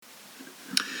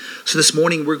So this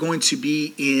morning we're going to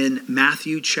be in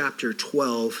Matthew chapter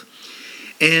 12.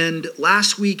 And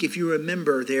last week, if you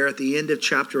remember there at the end of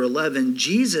chapter 11,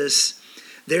 Jesus,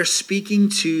 there speaking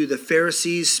to the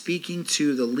Pharisees, speaking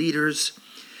to the leaders,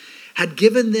 had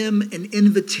given them an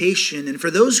invitation. And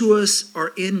for those who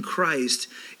are in Christ,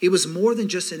 it was more than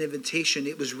just an invitation.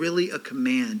 It was really a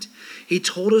command. He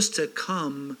told us to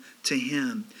come to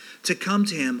him,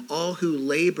 all who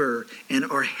labor and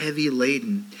are heavy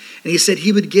laden. And he said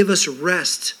he would give us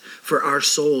rest for our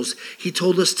souls. He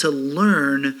told us to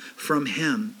learn from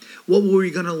him. What were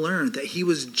we going to learn? That he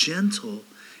was gentle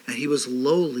and he was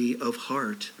lowly of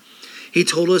heart. He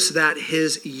told us that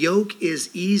his yoke is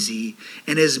easy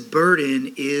and his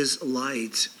burden is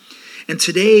light. And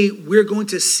today we're going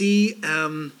to see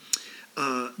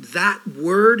that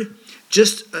word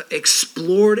just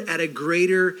explored at a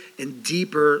greater and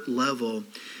deeper level.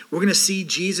 We're going to see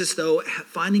Jesus, though,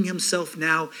 finding himself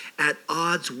now at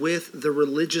odds with the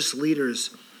religious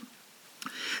leaders.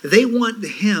 They want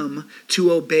him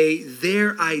to obey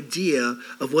their idea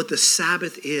of what the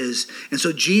Sabbath is. And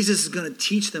so Jesus is going to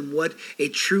teach them what a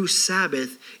true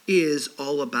Sabbath is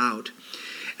all about.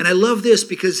 And I love this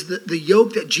because the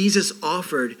yoke that Jesus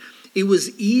offered, it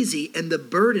was easy and the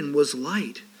burden was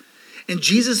light. And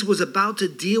Jesus was about to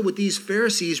deal with these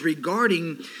Pharisees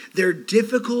regarding their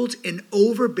difficult and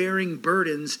overbearing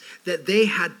burdens that they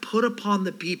had put upon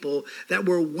the people, that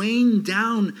were weighing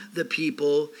down the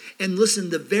people. And listen,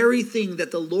 the very thing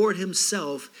that the Lord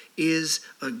himself is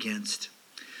against.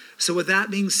 So with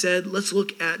that being said, let's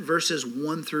look at verses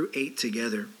 1 through 8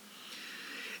 together.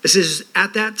 It says,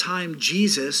 at that time,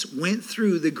 Jesus went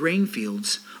through the grain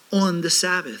fields on the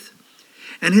Sabbath.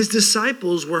 And his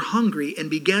disciples were hungry and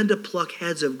began to pluck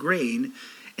heads of grain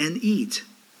and eat.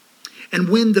 And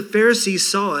when the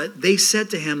Pharisees saw it, they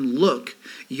said to him, look,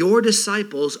 your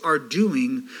disciples are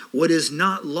doing what is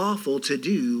not lawful to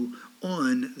do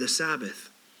on the Sabbath.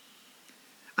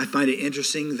 I find it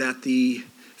interesting that the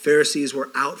Pharisees were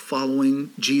out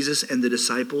following Jesus and the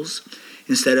disciples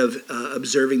instead of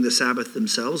observing the Sabbath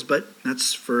themselves, but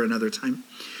that's for another time.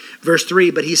 Verse 3,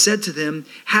 but he said to them,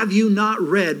 have you not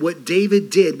read what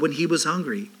David did when he was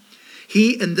hungry?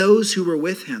 He and those who were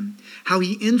with him, how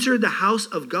he entered the house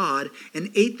of God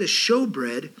and ate the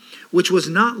showbread, which was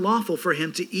not lawful for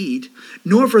him to eat,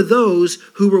 nor for those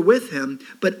who were with him,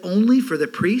 but only for the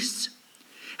priests?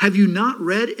 Have you not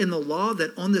read in the law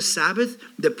that on the Sabbath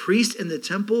the priest in the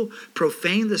temple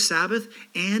profane the Sabbath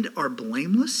and are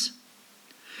blameless?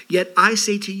 Yet I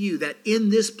say to you that in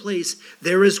this place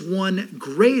there is one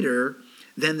greater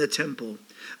than the temple.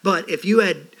 But if you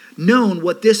had known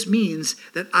what this means,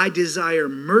 that I desire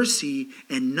mercy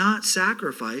and not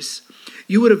sacrifice,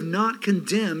 you would have not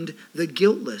condemned the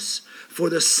guiltless. For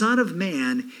the Son of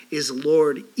Man is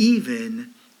Lord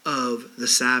even of the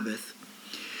Sabbath.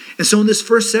 And so in this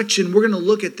first section, we're going to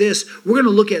look at this. We're going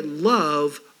to look at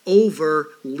love over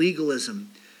legalism.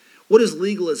 What is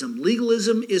legalism?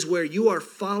 Legalism is where you are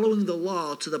following the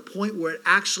law to the point where it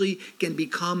actually can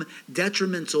become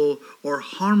detrimental or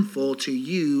harmful to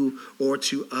you or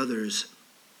to others.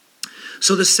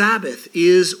 So the Sabbath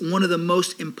is one of the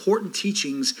most important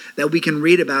teachings that we can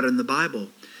read about in the Bible.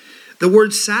 The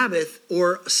word Sabbath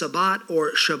or Sabbat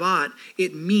or Shabbat,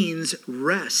 it means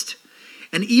rest.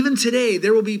 And even today,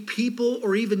 there will be people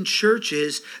or even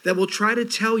churches that will try to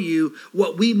tell you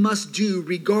what we must do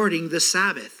regarding the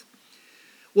Sabbath.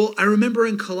 Well, I remember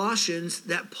in Colossians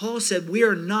that Paul said we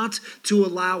are not to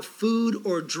allow food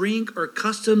or drink or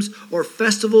customs or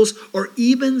festivals or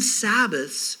even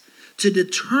Sabbaths to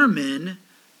determine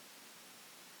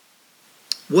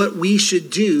what we should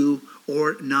do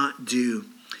or not do.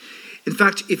 In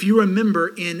fact, if you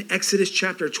remember in Exodus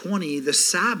chapter 20, the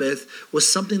Sabbath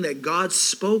was something that God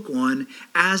spoke on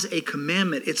as a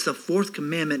commandment. It's the fourth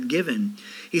commandment given.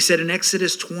 He said in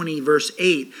Exodus 20, verse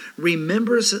 8,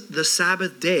 remember the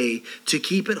Sabbath day to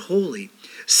keep it holy.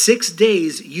 6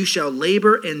 days you shall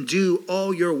labor and do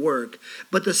all your work.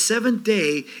 But the seventh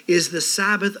day is the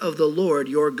Sabbath of the Lord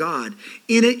your God.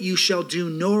 In it you shall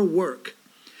do no work,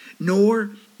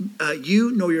 nor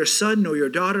you, nor your son, nor your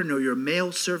daughter, nor your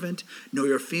male servant, nor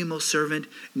your female servant,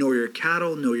 nor your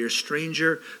cattle, nor your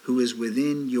stranger who is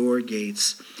within your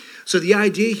gates. So the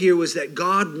idea here was that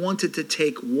God wanted to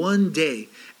take one day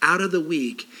out of the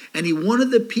week, and he wanted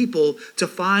the people to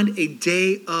find a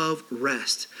day of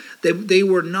rest. They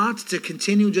were not to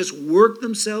continue just work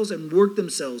themselves.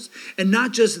 And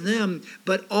not just them,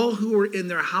 but all who were in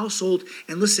their household.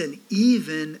 And listen,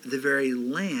 even the very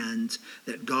land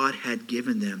that God had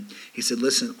given them. He said,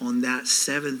 listen, on that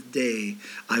seventh day,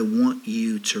 I want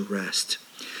you to rest.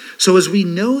 So as we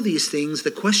know these things,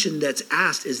 the question that's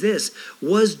asked is this: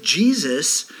 was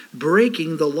Jesus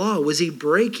breaking the law? Was he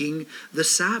breaking the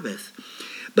Sabbath?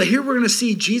 But here we're going to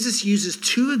see Jesus uses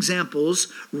two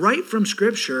examples right from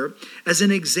Scripture as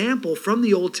an example from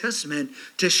the Old Testament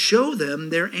to show them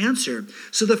their answer.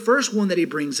 So the first one that he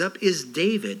brings up is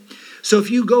David. So if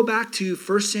you go back to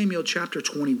 1 Samuel chapter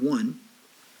 21,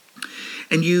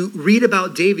 and you read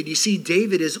about David, you see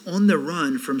David is on the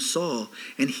run from Saul,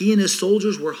 and he and his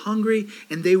soldiers were hungry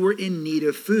and they were in need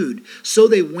of food. So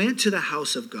they went to the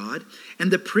house of God,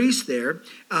 and the priest there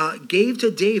gave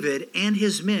to David and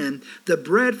his men the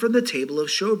bread from the table of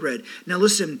showbread. Now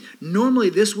listen, normally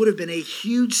this would have been a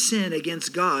huge sin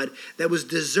against God that was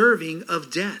deserving of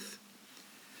death.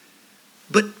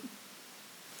 But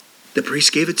the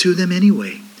priest gave it to them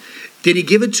anyway. Did he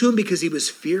give it to him because he was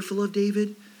fearful of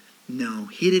David? No,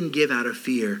 he didn't give out of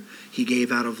fear. He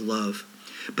gave out of love.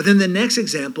 But then the next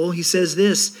example, he says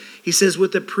this. He says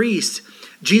with the priest,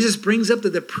 Jesus brings up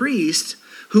that the priests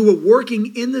who were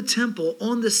working in the temple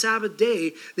on the Sabbath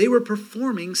day, they were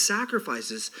performing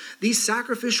sacrifices. These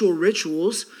sacrificial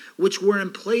rituals, which were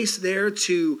in place there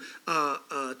to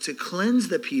cleanse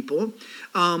the people,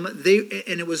 and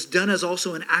it was done as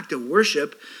also an act of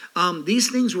worship. These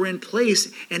things were in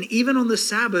place, and even on the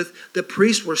Sabbath, the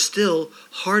priests were still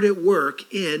hard at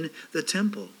work in the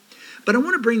temple. But I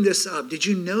want to bring this up. Did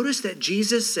you notice that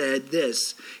Jesus said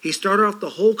this? He started off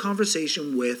the whole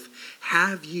conversation with,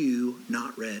 "Have you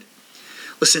not read?"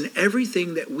 Listen,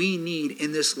 everything that we need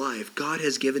in this life, God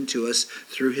has given to us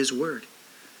through his word.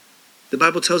 The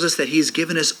Bible tells us that he has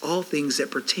given us all things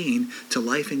that pertain to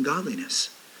life and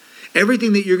godliness.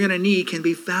 Everything that you're going to need can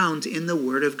be found in the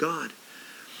word of God.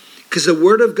 Because the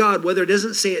word of God, whether it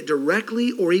doesn't say it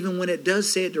directly or even when it does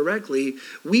say it directly,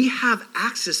 we have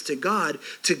access to God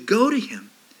to go to him.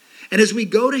 And as we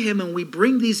go to him and we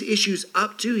bring these issues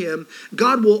up to him,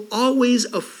 God will always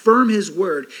affirm his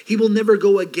word. He will never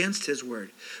go against his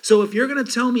word. So if you're going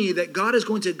to tell me that God is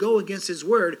going to go against his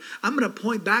word, I'm going to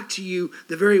point back to you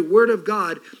the very word of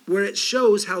God where it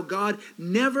shows how God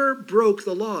never broke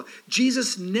the law.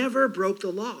 Jesus never broke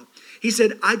the law. He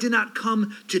said, "I did not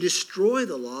come to destroy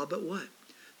the law, but what?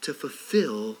 To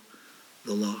fulfill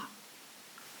the law."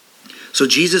 So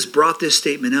Jesus brought this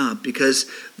statement up because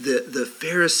the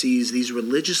Pharisees, these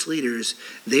religious leaders,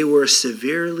 they were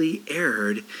severely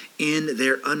erred in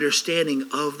their understanding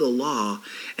of the law.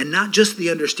 And not just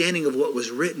the understanding of what was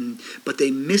written, but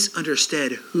they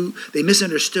misunderstood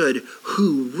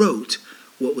who wrote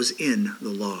what was in the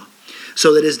law.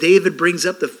 So that as Jesus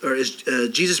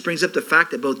brings up the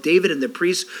fact that both David and the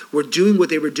priests were doing what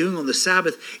they were doing on the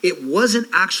Sabbath, it wasn't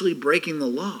actually breaking the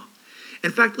law.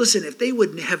 In fact, listen, if they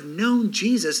would have known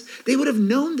Jesus, they would have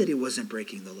known that he wasn't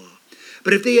breaking the law.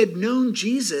 But if they had known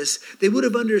Jesus, they would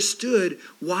have understood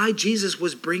why Jesus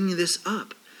was bringing this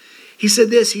up. He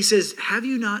said this, he says, "Have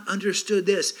you not understood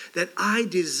this, that I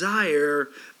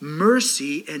desire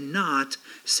mercy and not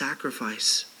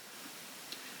sacrifice?"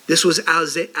 This was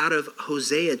out of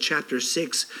Hosea chapter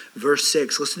 6, verse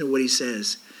 6. Listen to what he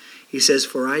says. He says,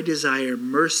 "For I desire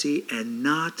mercy and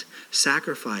not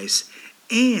sacrifice,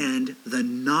 and the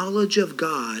knowledge of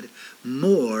God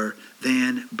more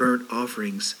than burnt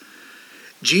offerings."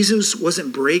 Jesus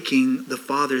wasn't breaking the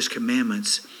Father's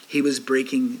commandments. He was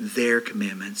breaking their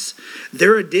commandments.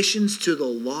 Their additions to the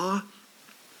law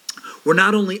were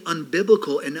not only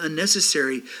unbiblical and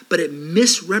unnecessary, but it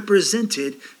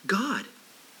misrepresented God.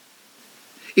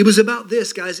 It was about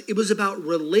this, guys. It was about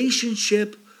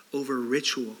relationship over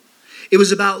ritual. It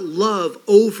was about love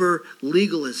over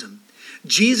legalism.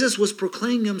 Jesus was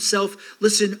proclaiming himself,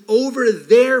 listen, over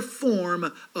their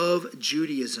form of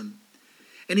Judaism.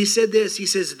 And he said this, he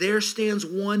says, "There stands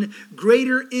one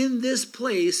greater in this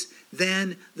place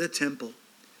than the temple."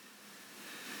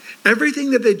 Everything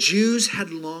that the Jews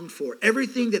had longed for,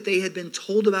 everything that they had been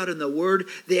told about in the word,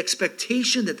 the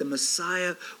expectation that the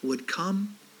Messiah would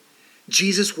come,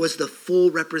 Jesus was the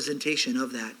full representation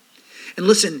of that. And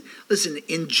listen,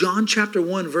 in John chapter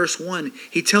 1, verse 1,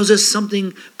 he tells us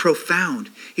something profound.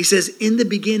 He says, "In the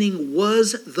beginning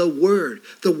was the Word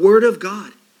of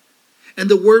God. And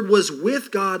the Word was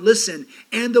with God," listen,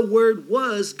 "and the Word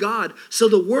was God." So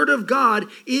the Word of God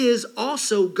is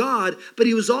also God, but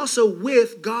he was also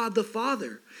with God the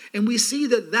Father. And we see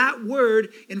that word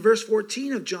in verse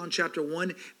 14 of John chapter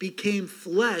 1 became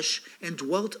flesh and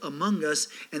dwelt among us.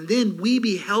 And then we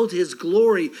beheld his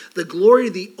glory, the glory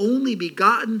of the only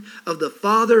begotten of the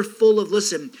Father, full of,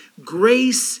 listen,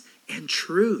 grace and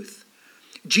truth.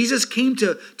 Jesus came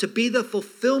to be the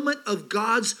fulfillment of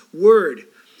God's word.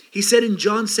 He said in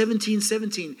John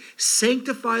 17:17,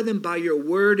 sanctify them by your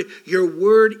word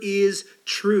is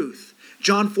truth.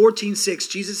 John 14:6,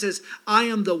 Jesus says, I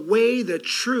am the way, the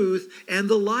truth, and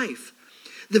the life.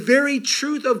 The very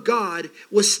truth of God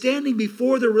was standing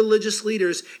before the religious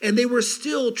leaders, and they were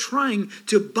still trying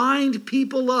to bind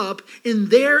people up in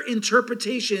their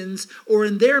interpretations or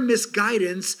in their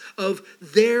misguidance of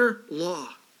their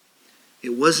law.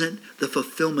 It wasn't the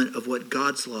fulfillment of what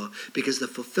God's law, because the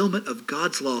fulfillment of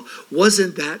God's law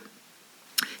wasn't that.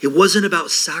 It wasn't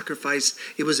about sacrifice,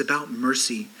 it was about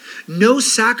mercy. No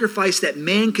sacrifice that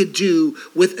man could do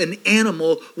with an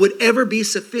animal would ever be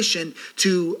sufficient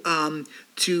to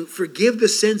forgive the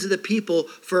sins of the people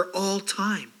for all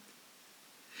time.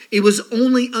 It was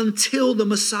only until the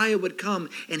Messiah would come,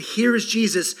 and here is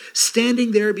Jesus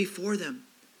standing there before them.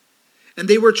 And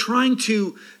they were trying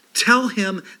to tell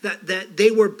him that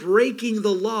they were breaking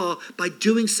the law by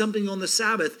doing something on the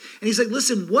Sabbath. And he's like,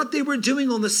 listen, what they were doing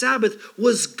on the Sabbath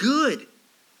was good.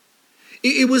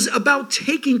 It was about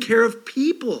taking care of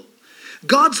people.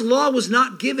 God's law was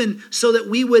not given so that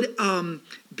we would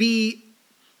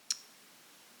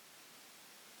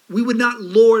not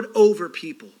lord over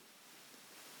people,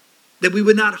 that we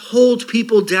would not hold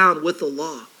people down with the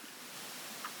law.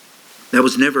 That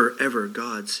was never, ever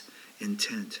God's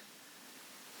intent.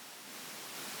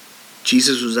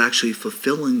 Jesus was actually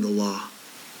fulfilling the law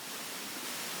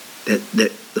that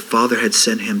the Father had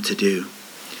sent him to do.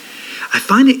 I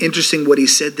find it interesting what he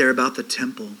said there about the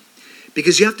temple,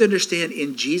 because you have to understand,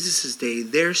 in Jesus' day,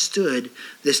 there stood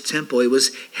this temple. It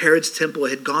was Herod's temple. It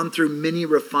had gone through many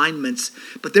refinements,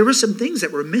 but there were some things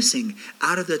that were missing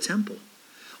out of the temple.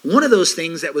 One of those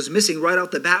things that was missing right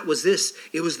off the bat was this.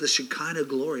 It was the Shekinah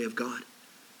glory of God.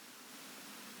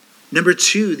 Number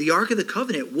two, the Ark of the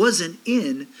Covenant wasn't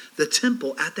in the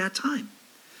temple at that time.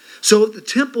 So the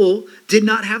temple did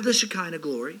not have the Shekinah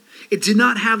glory. It did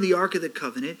not have the Ark of the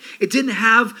Covenant. It didn't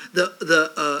have the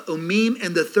Umim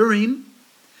and the Thurim,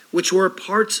 which were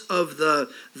parts of the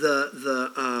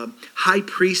high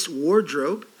priest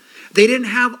wardrobe. They didn't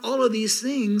have all of these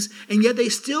things, and yet they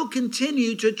still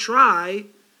continued to try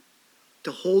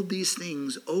to hold these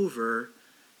things over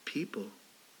people.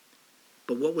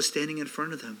 But what was standing in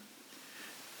front of them?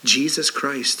 Jesus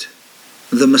Christ,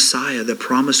 the Messiah, the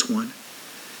promised one.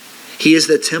 He is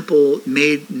the temple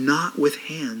made not with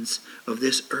hands of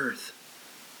this earth.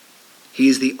 He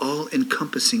is the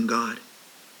all-encompassing God.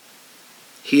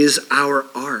 He is our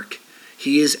ark.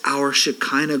 He is our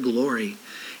Shekinah glory.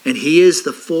 And he is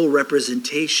the full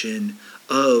representation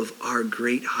of our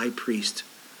great high priest.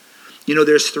 You know,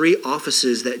 there's 3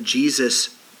 offices that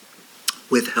Jesus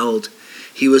withheld.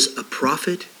 He was a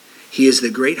prophet, he is the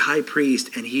great high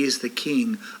priest, and he is the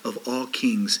King of all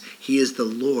kings. He is the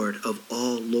Lord of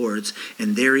all lords.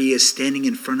 And there he is standing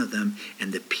in front of them,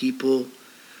 and the people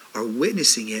are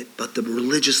witnessing it, but the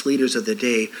religious leaders of the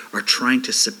day are trying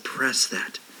to suppress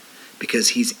that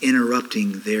because he's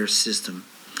interrupting their system.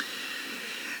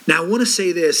 Now, I want to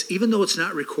say this, even though it's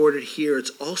not recorded here,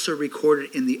 it's also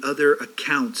recorded in the other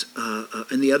accounts,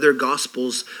 in the other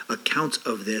Gospels' accounts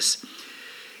of this.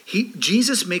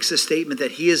 Jesus makes a statement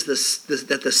that he is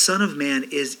that the Son of Man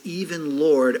is even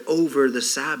Lord over the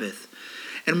Sabbath.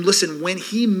 And listen, when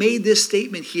he made this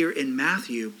statement here in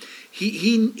Matthew,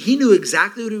 he knew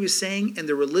exactly what he was saying, and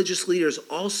the religious leaders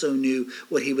also knew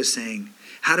what he was saying.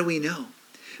 How do we know?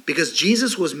 Because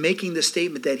Jesus was making the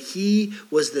statement that he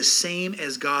was the same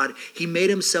as God. He made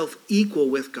himself equal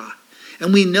with God.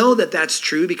 And we know that that's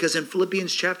true because in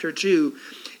Philippians chapter 2,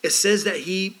 it says that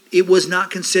it was not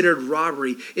considered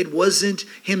robbery. It wasn't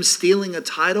him stealing a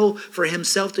title for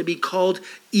himself to be called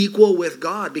equal with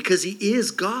God, because he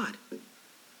is God.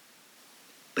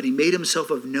 But he made himself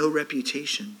of no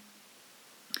reputation.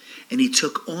 And he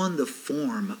took on the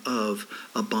form of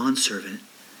a bondservant.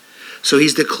 So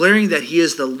he's declaring that he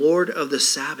is the Lord of the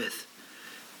Sabbath.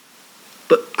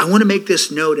 But I want to make this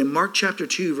note. In Mark chapter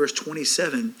 2, verse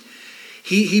 27,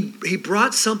 he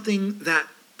brought something that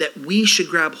we should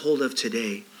grab hold of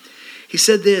today. He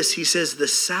said this, he says, the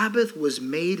Sabbath was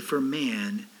made for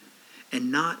man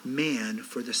and not man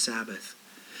for the Sabbath.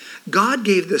 God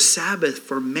gave the Sabbath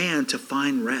for man to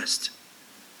find rest,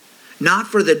 not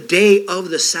for the day of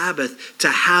the Sabbath to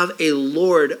have a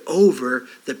Lord over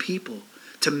the people,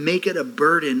 to make it a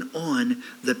burden on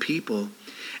the people.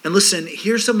 And listen,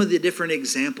 here's some of the different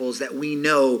examples that we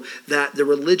know that the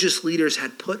religious leaders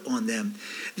had put on them.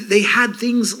 They had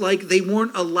things like they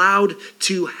weren't allowed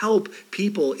to help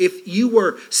people. If you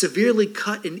were severely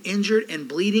cut and injured and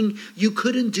bleeding, you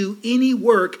couldn't do any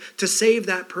work to save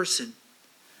that person.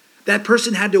 That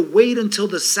person had to wait until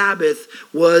the Sabbath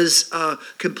was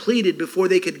completed before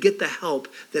they could get the help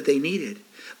that they needed.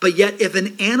 But yet, if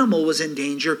an animal was in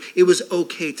danger, it was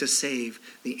okay to save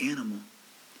the animal.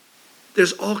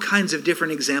 There's all kinds of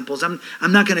different examples. I'm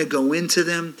not going to go into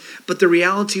them, but the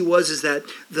reality is that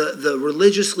the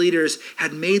religious leaders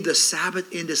had made the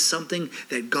Sabbath into something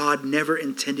that God never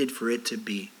intended for it to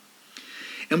be.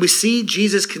 And we see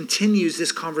Jesus continues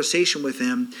this conversation with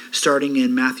them starting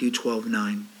in Matthew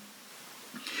 12:9.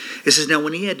 It says, "Now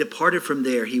when he had departed from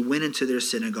there, he went into their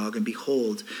synagogue, and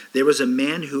behold, there was a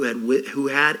man who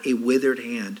had a withered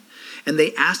hand. And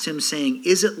they asked him, saying,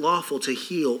 'Is it lawful to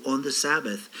heal on the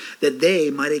Sabbath?' That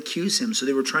they might accuse him." So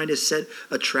they were trying to set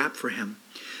a trap for him.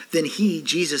 Then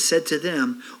Jesus said to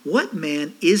them, "What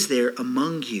man is there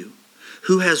among you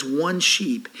who has one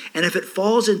sheep, and if it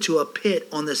falls into a pit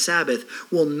on the Sabbath,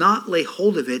 will not lay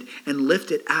hold of it and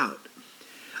lift it out?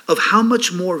 Of how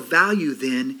much more value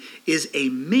then is a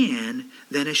man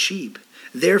than a sheep?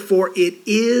 Therefore it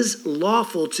is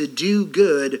lawful to do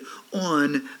good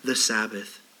on the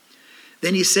Sabbath."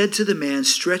 Then he said to the man,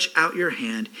 "Stretch out your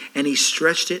hand." And he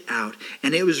stretched it out,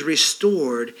 and it was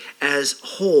restored as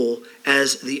whole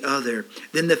as the other.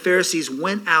 Then the Pharisees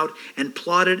went out and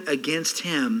plotted against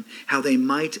him how they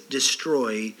might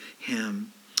destroy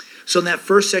him. So in that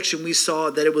first section, we saw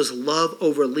that it was love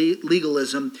over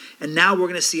legalism. And now we're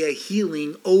going to see a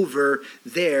healing over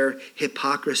their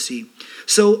hypocrisy.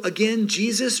 So again,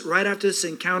 Jesus, right after this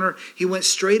encounter, he went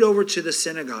straight over to the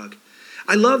synagogue.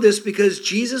 I love this because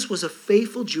Jesus was a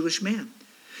faithful Jewish man.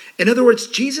 In other words,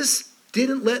 Jesus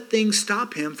didn't let things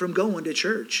stop him from going to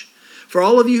church. For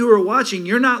all of you who are watching,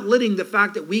 you're not letting the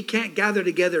fact that we can't gather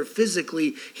together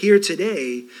physically here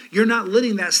today, you're not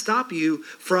letting that stop you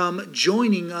from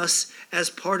joining us as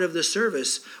part of the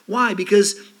service. Why?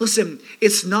 Because, listen,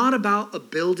 it's not about a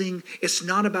building. It's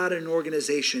not about an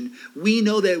organization. We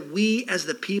know that we, as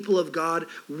the people of God,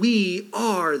 we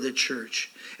are the church.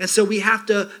 And so we have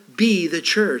to be the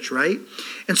church, right?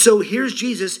 And so here's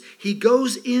Jesus. He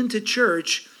goes into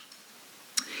church,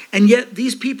 and yet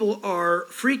these people are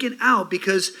freaking out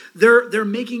because they're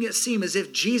making it seem as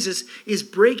if Jesus is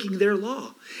breaking their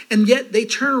law. And yet they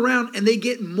turn around and they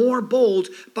get more bold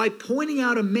by pointing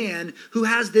out a man who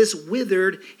has this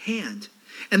withered hand.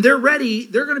 And they're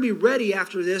going to be ready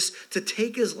after this to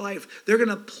take his life. They're going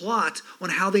to plot on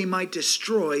how they might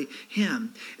destroy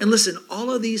him. And listen,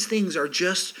 all of these things are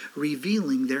just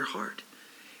revealing their heart.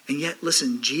 And yet,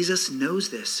 listen, Jesus knows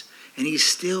this. And he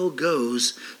still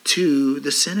goes to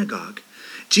the synagogue.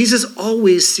 Jesus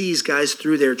always sees guys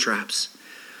through their traps.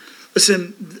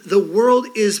 Listen, the world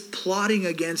is plotting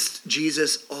against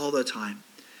Jesus all the time.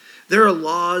 There are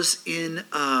laws in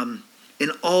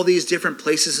all these different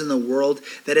places in the world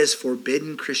that has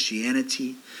forbidden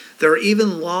Christianity. There are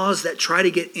even laws that try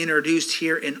to get introduced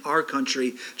here in our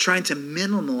country, trying to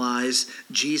minimalize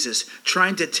Jesus,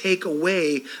 trying to take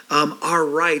away our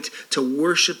right to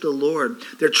worship the Lord.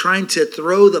 They're trying to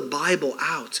throw the Bible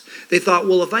out. They thought,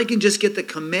 well, if I can just get the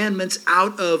commandments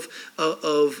out of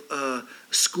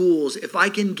schools, if I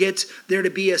can get there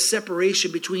to be a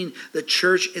separation between the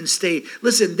church and state.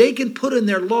 Listen, they can put in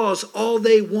their laws all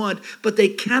they want, but they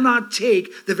cannot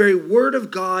take the very word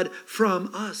of God from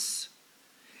us.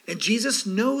 And Jesus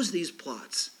knows these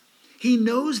plots. He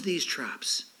knows these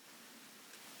traps.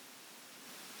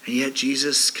 And yet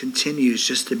Jesus continues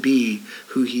just to be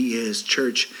who he is.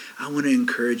 Church, I want to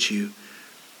encourage you.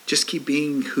 Just keep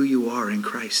being who you are in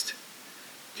Christ.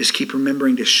 Just keep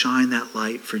remembering to shine that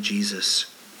light for Jesus.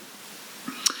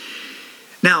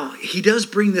 Now, he does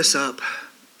bring this up.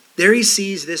 There he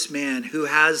sees this man who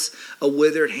has a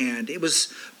withered hand. It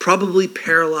was probably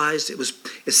paralyzed.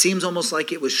 It seems almost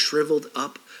like it was shriveled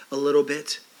up a little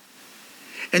bit.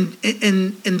 And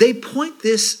they point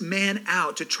this man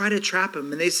out to try to trap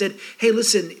him. And they said, hey,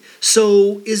 listen,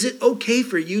 so is it okay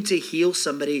for you to heal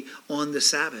somebody on the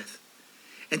Sabbath?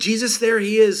 And Jesus, there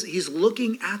he is. He's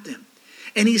looking at them.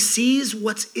 And he sees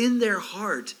what's in their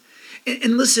heart.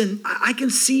 And listen, I can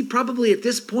see probably at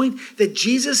this point that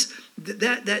Jesus,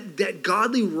 that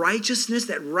godly righteousness,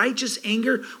 that righteous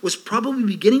anger was probably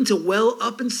beginning to well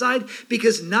up inside,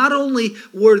 because not only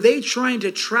were they trying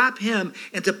to trap him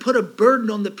and to put a burden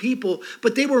on the people,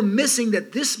 but they were missing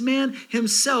that this man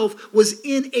himself was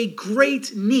in a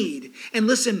great need. And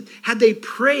listen, had they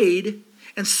prayed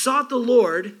and sought the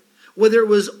Lord, whether it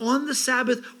was on the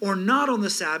Sabbath or not on the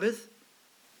Sabbath,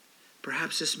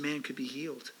 perhaps this man could be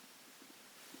healed.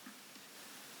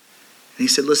 And he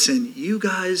said, listen, you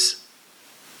guys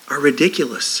are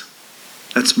ridiculous.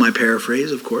 That's my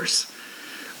paraphrase, of course.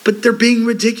 But they're being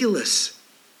ridiculous.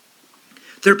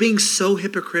 They're being so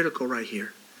hypocritical right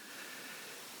here.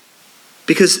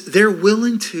 Because they're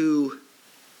willing to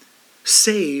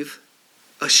save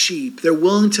a sheep. They're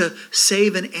willing to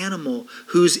save an animal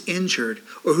who's injured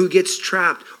or who gets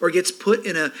trapped or gets put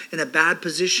in a bad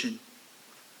position.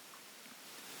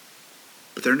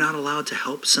 But they're not allowed to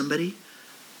help somebody,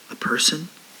 a person.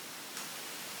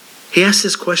 He asks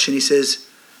this question. He says,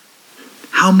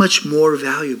 how much more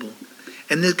valuable?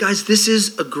 And guys, this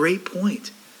is a great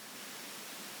point.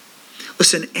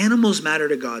 Listen, animals matter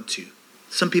to God too.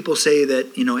 Some people say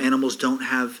that, animals don't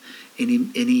have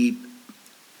any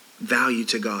value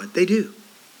to God. They do.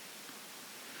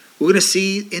 We're going to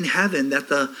see in heaven that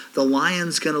the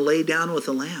lion's going to lay down with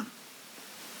the lamb.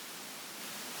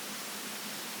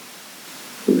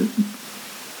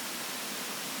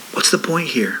 What's the point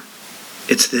here?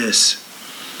 It's this.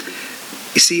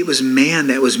 You see, it was man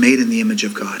that was made in the image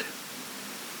of God.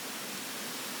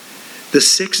 The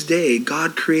sixth day,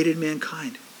 God created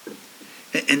mankind.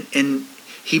 And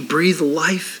he breathed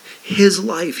life, his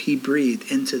life he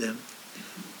breathed into them.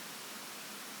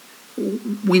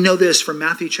 We know this from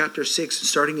Matthew chapter 6,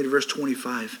 starting at verse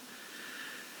 25.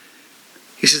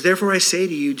 He says, therefore I say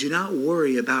to you, do not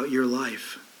worry about your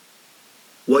life,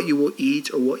 what you will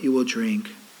eat or what you will drink,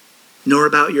 nor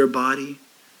about your body,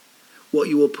 what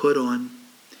you will put on.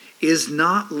 Is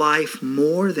not life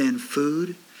more than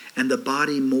food, and the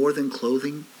body more than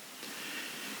clothing?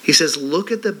 He says,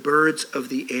 look at the birds of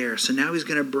the air. So now he's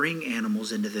going to bring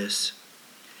animals into this.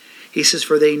 He says,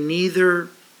 for they neither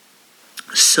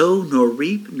sow nor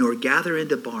reap nor gather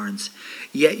into barns,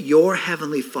 yet your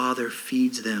heavenly Father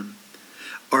feeds them.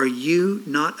 Are you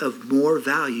not of more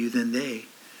value than they?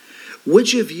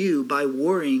 Which of you by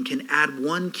worrying can add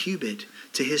 1 cubit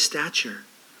to his stature?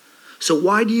 So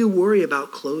why do you worry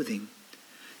about clothing?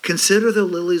 Consider the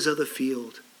lilies of the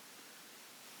field,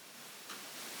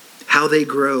 how they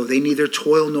grow. They neither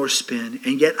toil nor spin.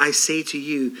 And yet I say to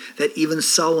you that even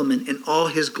Solomon in all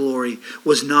his glory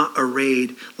was not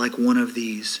arrayed like one of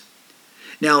these.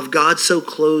 Now if God so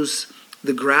clothes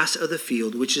the grass of the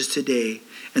field, which is today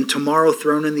and tomorrow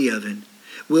thrown in the oven,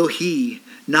 will he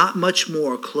not much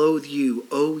more clothe you,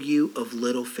 O you of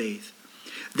little faith?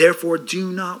 Therefore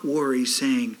do not worry,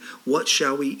 saying, what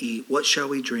shall we eat? What shall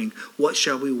we drink? What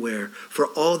shall we wear? For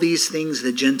all these things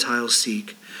the Gentiles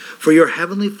seek. For your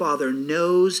heavenly Father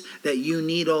knows that you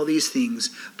need all these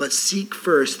things, but seek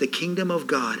first the kingdom of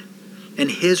God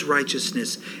and his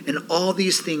righteousness, and all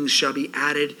these things shall be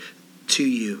added to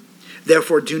you.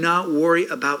 Therefore do not worry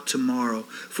about tomorrow,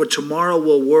 for tomorrow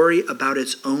will worry about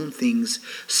its own things.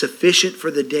 Sufficient for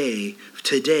the day,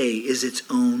 today is its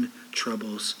own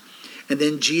troubles. And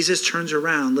then Jesus turns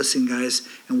around, listen guys,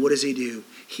 and what does he do?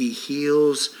 He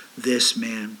heals this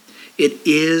man. It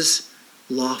is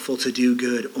lawful to do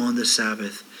good on the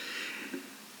Sabbath.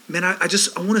 Man, I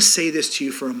want to say this to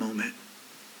you for a moment.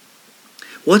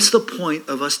 What's the point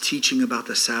of us teaching about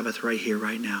the Sabbath right here,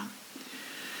 right now?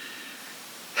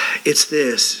 It's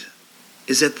this,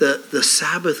 is that the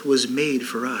Sabbath was made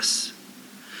for us.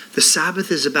 The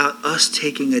Sabbath is about us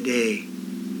taking a day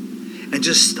and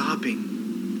just stopping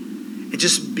and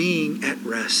just being at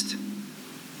rest.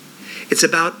 It's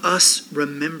about us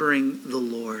remembering the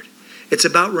Lord. It's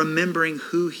about remembering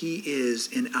who he is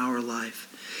in our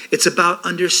life. It's about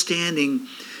understanding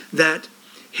that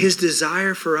his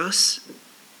desire for us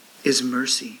is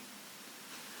mercy,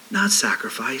 not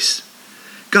sacrifice.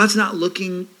 God's not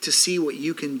looking to see what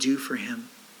you can do for him.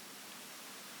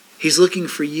 He's looking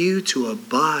for you to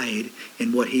abide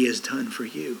in what he has done for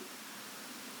you.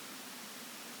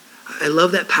 I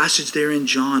love that passage there in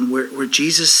John where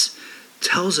Jesus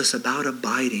tells us about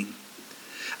abiding.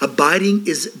 Abiding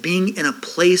is being in a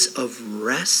place of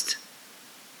rest.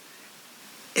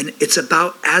 And it's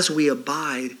about, as we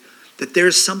abide, that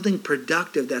there's something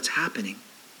productive that's happening.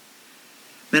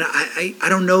 Man, I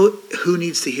don't know who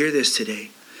needs to hear this today,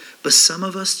 but some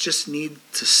of us just need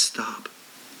to stop.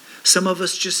 Some of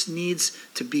us just needs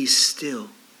to be still.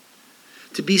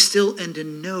 To be still and to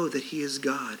know that he is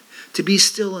God. To be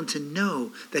still and to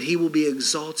know that he will be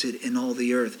exalted in all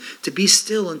the earth. To be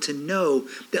still and to know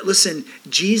that, listen,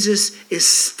 Jesus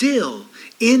is still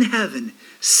in heaven,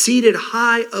 seated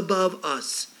high above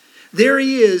us. There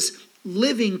he is,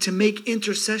 living to make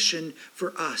intercession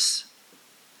for us.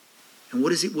 And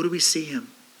what do we see him?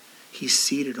 He's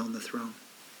seated on the throne.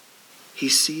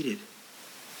 He's seated.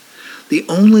 The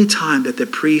only time that the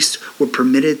priests were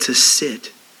permitted to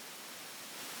sit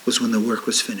was when the work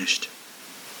was finished.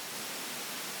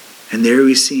 And there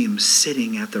we see him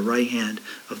sitting at the right hand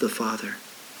of the Father.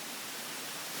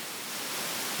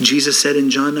 Jesus said in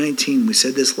John 19, we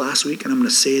said this last week and I'm going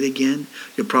to say it again.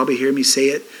 You'll probably hear me say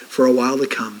it for a while to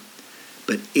come.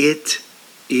 But it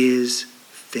is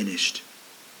finished.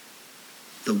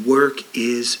 The work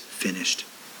is finished.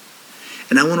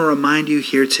 And I want to remind you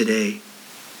here today,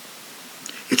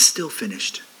 it's still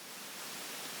finished.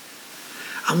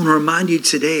 I want to remind you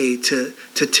today to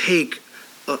take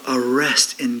a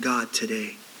rest in God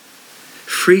today.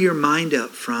 Free your mind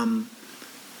up from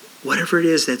whatever it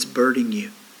is that's burdening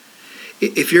you.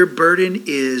 If your burden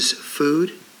is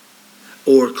food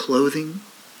or clothing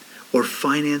or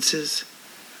finances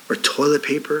or toilet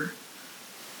paper,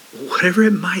 whatever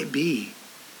it might be,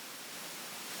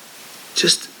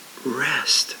 just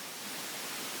rest.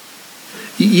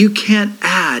 You can't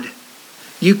add.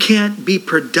 You can't be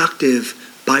productive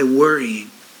by worrying.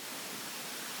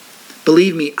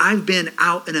 Believe me, I've been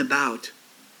out and about.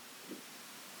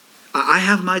 I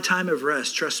have my time of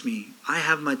rest. Trust me, I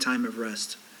have my time of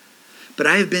rest. But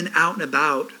I have been out and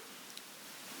about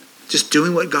just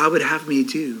doing what God would have me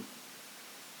do.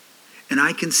 And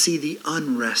I can see the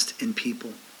unrest in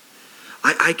people.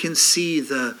 I can see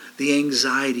the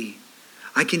anxiety.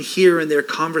 I can hear in their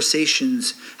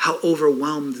conversations how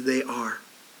overwhelmed they are.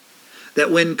 That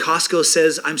when Costco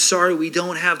says, I'm sorry, we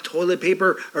don't have toilet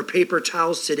paper or paper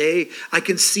towels today, I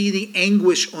can see the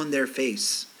anguish on their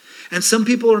face. And some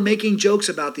people are making jokes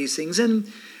about these things.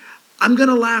 And I'm going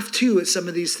to laugh too at some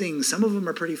of these things. Some of them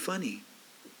are pretty funny.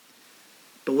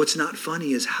 But what's not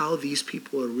funny is how these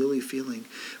people are really feeling.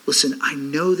 Listen, I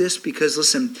know this because,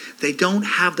 listen, they don't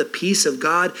have the peace of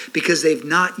God because they've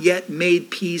not yet made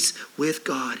peace with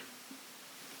God.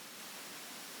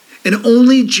 And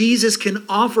only Jesus can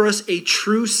offer us a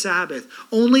true Sabbath.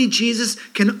 Only Jesus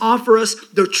can offer us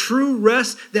the true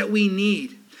rest that we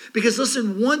need. Because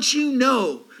listen, once you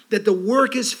know that the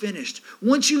work is finished,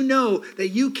 once you know that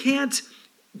you can't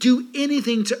do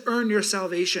anything to earn your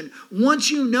salvation, once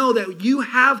you know that you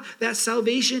have that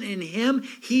salvation in Him,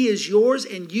 He is yours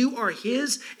and you are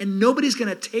His, and nobody's going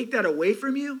to take that away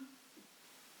from you,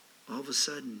 all of a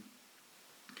sudden,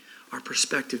 our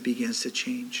perspective begins to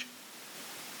change.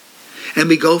 And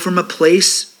we go from a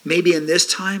place, maybe in this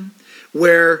time,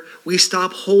 where we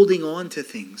stop holding on to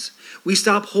things. We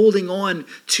stop holding on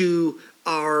to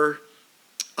our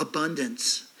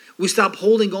abundance. We stop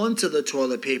holding on to the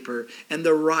toilet paper and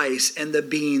the rice and the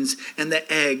beans and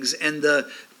the eggs and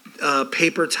the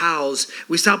paper towels.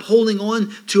 We stop holding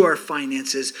on to our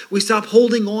finances. We stop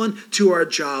holding on to our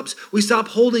jobs. We stop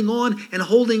holding on and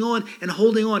holding on and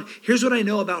holding on. Here's what I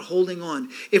know about holding on.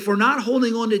 If we're not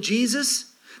holding on to Jesus,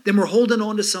 then we're holding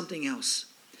on to something else.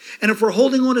 And if we're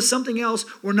holding on to something else,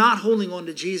 we're not holding on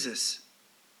to Jesus.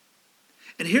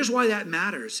 And here's why that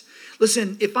matters.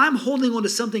 Listen, if I'm holding on to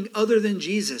something other than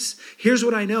Jesus, here's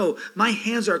what I know. My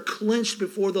hands are clenched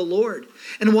before the Lord.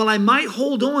 And while I might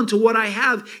hold on to what I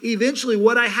have, eventually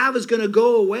what I have is going to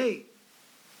go away.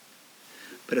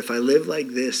 But if I live like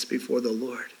this before the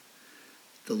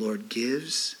Lord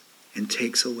gives and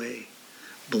takes away.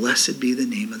 Blessed be the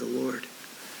name of the Lord.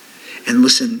 And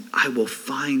listen, I will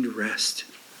find rest.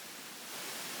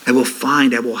 I will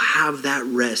have that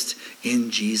rest in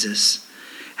Jesus.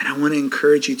 And I want to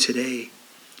encourage you today,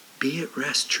 be at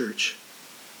rest, church.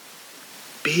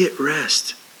 Be at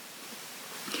rest.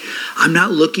 I'm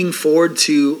not looking forward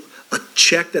to a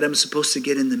check that I'm supposed to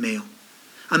get in the mail.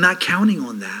 I'm not counting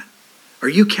on that. Are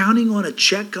you counting on a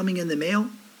check coming in the mail?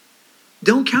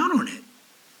 Don't count on it.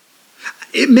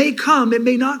 It may come, it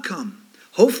may not come.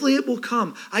 Hopefully it will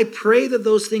come. I pray that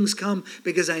those things come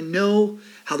because I know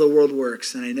how the world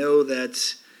works and I know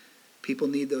that people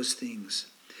need those things.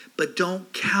 But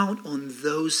don't count on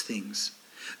those things.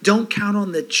 Don't count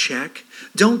on the check.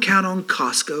 Don't count on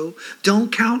Costco.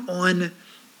 Don't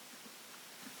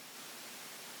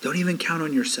even count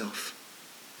on yourself.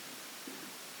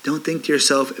 Don't think to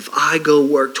yourself, if I go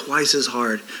work twice as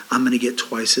hard, I'm going to get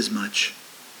twice as much.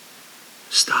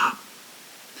 Stop.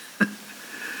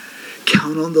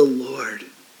 Count on the Lord.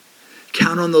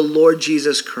 Count on the Lord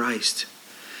Jesus Christ.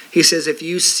 He says, if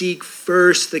you seek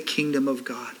first the kingdom of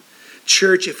God.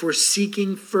 Church, if we're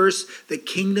seeking first the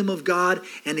kingdom of God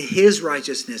and His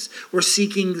righteousness, we're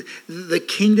seeking the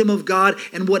kingdom of God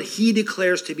and what He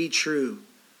declares to be true.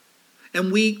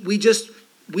 And we just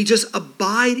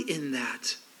abide in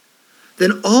that.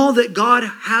 Then all that God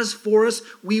has for us,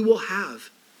 we will have.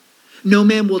 No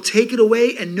man will take it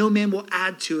away and no man will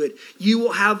add to it. You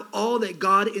will have all that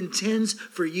God intends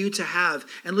for you to have.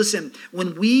 And listen,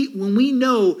 when we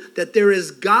know that there is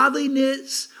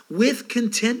godliness with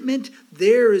contentment,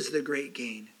 there is the great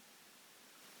gain.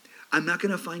 I'm not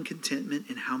going to find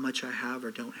contentment in how much I have or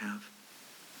don't have.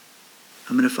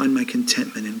 I'm going to find my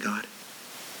contentment in God.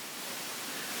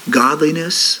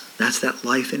 Godliness, that's that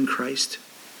life in Christ.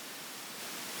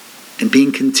 And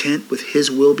being content with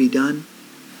His will be done.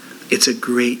 It's a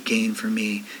great gain for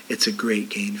me. It's a great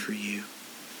gain for you.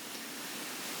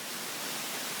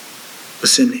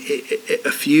 Listen,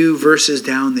 a few verses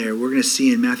down there, we're going to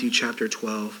see in Matthew chapter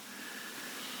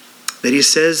 12 that he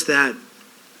says that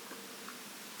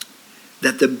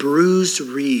the bruised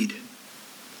reed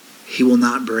he will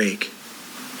not break,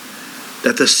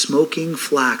 that the smoking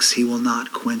flax he will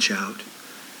not quench out.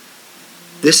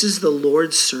 This is the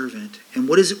Lord's servant. And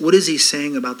what is he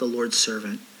saying about the Lord's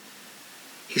servant?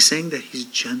 He's saying that he's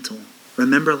gentle.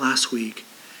 Remember last week,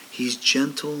 he's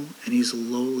gentle and he's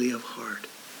lowly of heart.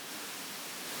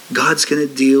 God's going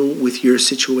to deal with your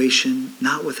situation,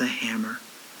 not with a hammer,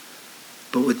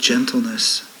 but with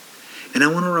gentleness. And I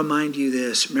want to remind you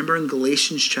this. Remember in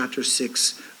Galatians chapter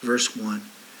 6, verse 1.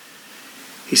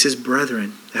 He says,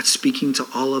 brethren, that's speaking to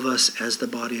all of us as the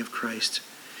body of Christ.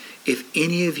 If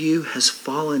any of you has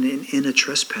fallen in a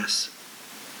trespass,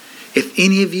 if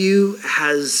any of you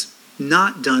has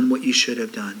not done what you should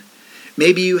have done,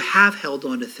 maybe you have held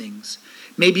on to things.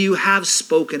 Maybe you have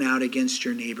spoken out against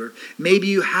your neighbor. Maybe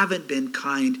you haven't been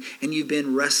kind and you've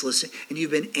been restless and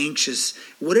you've been anxious.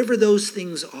 Whatever those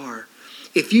things are,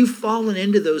 if you've fallen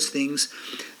into those things,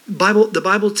 the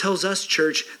Bible tells us,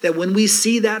 church, that when we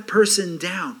see that person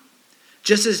down,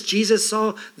 just as Jesus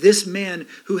saw this man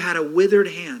who had a withered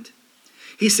hand,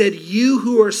 he said, you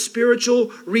who are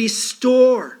spiritual,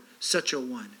 restore such a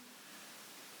one.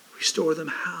 Restore them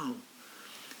how?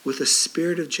 With a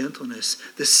spirit of gentleness,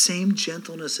 the same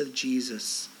gentleness of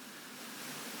Jesus.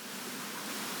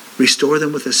 Restore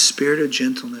them with a spirit of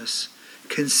gentleness,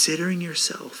 considering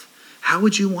yourself. How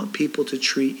would you want people to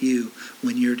treat you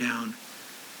when you're down?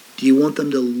 Do you want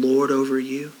them to lord over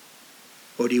you?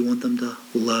 Or do you want them to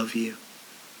love you?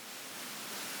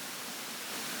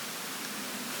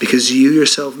 Because you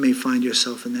yourself may find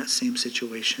yourself in that same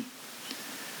situation.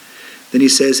 Then he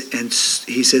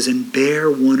says, and bear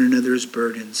one another's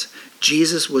burdens.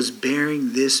 Jesus was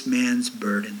bearing this man's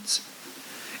burdens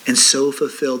and so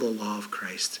fulfill the law of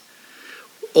Christ.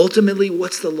 Ultimately,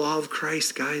 what's the law of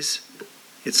Christ, guys?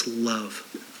 It's love.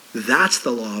 That's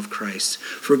the law of Christ.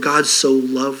 For God so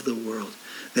loved the world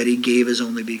that he gave his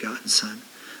only begotten Son,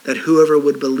 that whoever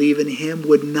would believe in him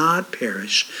would not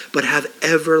perish, but have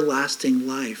everlasting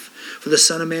life. For the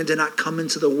Son of Man did not come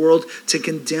into the world to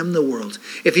condemn the world.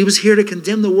 If he was here to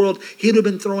condemn the world, he would have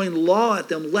been throwing law at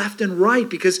them left and right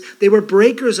because they were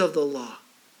breakers of the law.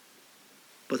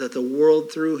 But that the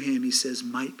world through him, he says,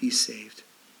 might be saved.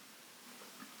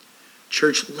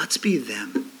 Church, let's be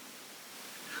them.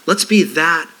 Let's be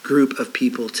that group of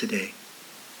people today.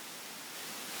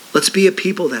 Let's be a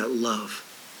people that love.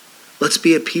 Let's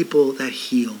be a people that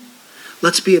heal.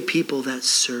 Let's be a people that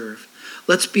serve.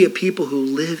 Let's be a people who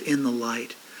live in the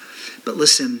light. But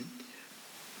listen,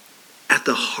 at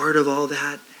the heart of all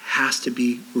that has to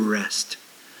be rest.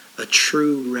 A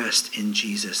true rest in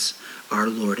Jesus, our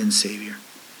Lord and Savior.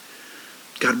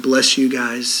 God bless you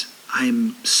guys. I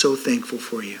am so thankful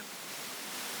for you.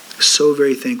 So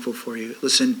very thankful for you.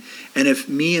 Listen, and if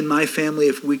me and my family,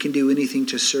 if we can do anything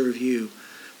to serve you,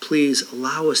 please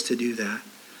allow us to do that.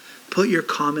 Put your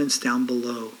comments down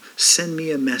below. Send me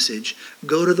a message.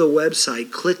 Go to the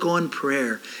website. Click on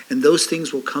prayer. And those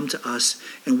things will come to us.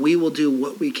 And we will do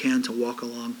what we can to walk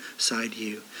alongside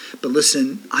you. But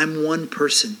listen, I'm one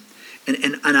person.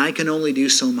 And I can only do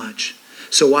so much.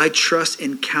 So I trust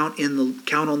and count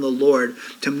on the Lord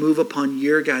to move upon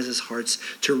your guys' hearts.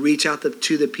 To reach out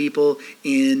to the people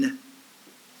in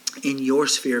your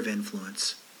sphere of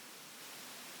influence.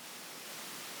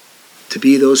 To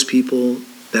be those people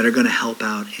that are going to help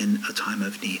out in a time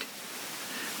of need.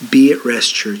 Be at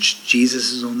rest, church.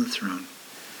 Jesus is on the throne.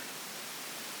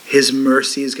 His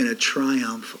mercy is going to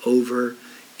triumph over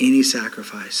any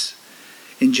sacrifice.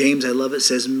 In James, I love it,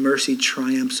 says mercy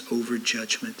triumphs over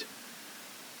judgment.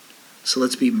 So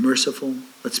let's be merciful,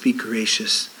 let's be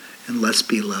gracious, and let's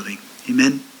be loving.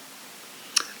 Amen?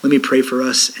 Let me pray for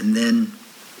us, and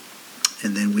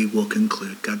then we will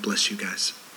conclude. God bless you guys.